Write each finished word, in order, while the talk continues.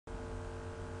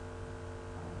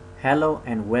Hello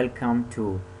and welcome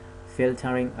to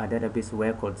filtering a database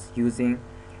records using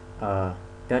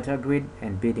Datagrid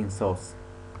and bidding source.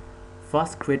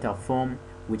 First, create a form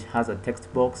which has a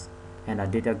text box and a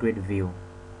Datagrid view.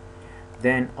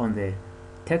 Then on the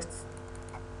text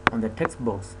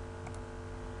box,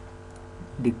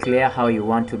 declare how you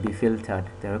want to be filtered,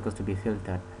 the records to be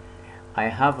filtered. I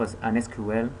have an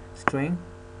SQL string,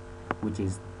 which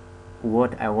is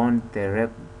what I want the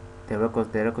records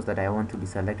that I want to be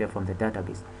selected from the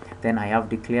database. Then I have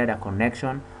declared a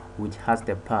connection which has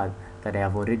the path that I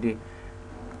have already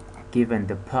given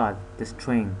the path, the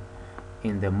string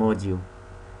in the module.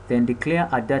 Then declare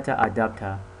a data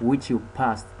adapter which you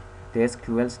pass the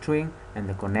SQL string and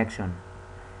the connection.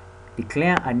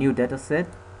 Declare a new data set,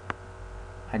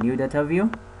 a new data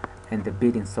view, and the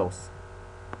bidding source.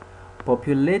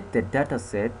 Populate the data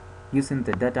set using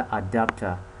the data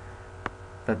adapter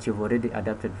that you've already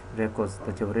adapted, records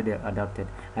that you've already adapted,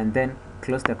 and then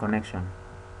close the connection.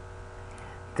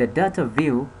 The data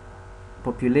view,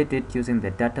 populate it using the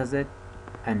data set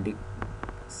and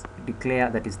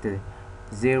declare that is the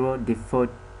 0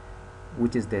 default,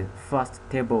 which is the first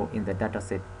table in the data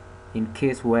set in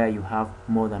case where you have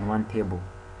more than one table.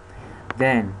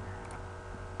 Then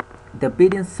the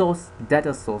bidding source,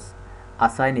 data source,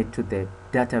 assign it to the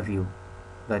data view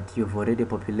that you've already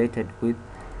populated with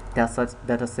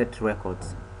data set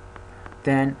records.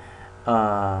 Then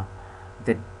the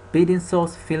bidding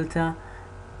source filter,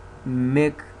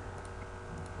 make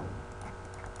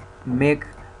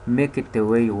it the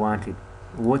way you want it,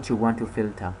 what you want to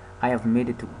filter. I have made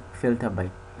it to filter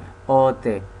by all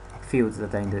the fields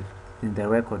that are in the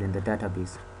record in the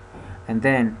database. And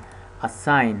then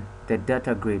assign the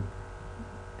data grid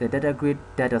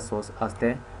data source as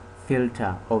the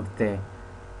filter of the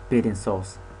bidding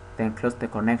source. Then close the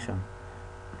connection.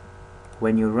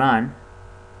 When you run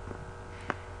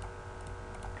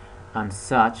and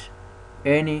search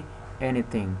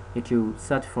anything, it will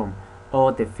search from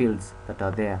all the fields that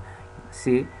are there.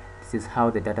 See, this is how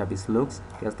the database looks.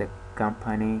 Here's the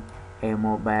company,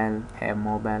 mobile.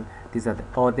 These are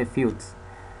all the fields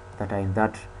that are in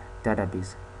that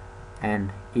database.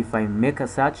 And if I make a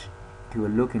search, it will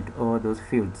look into all those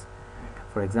fields.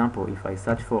 For example, if I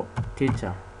search for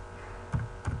teacher,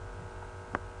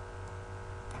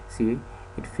 see,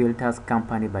 it filters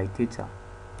company by teacher.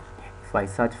 If I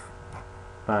search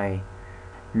by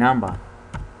number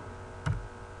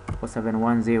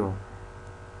 0710,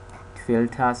 it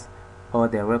filters all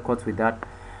the records with that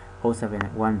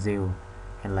 0710,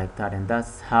 and like that. And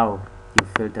that's how you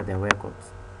filter the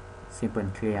records. Simple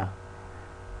and clear.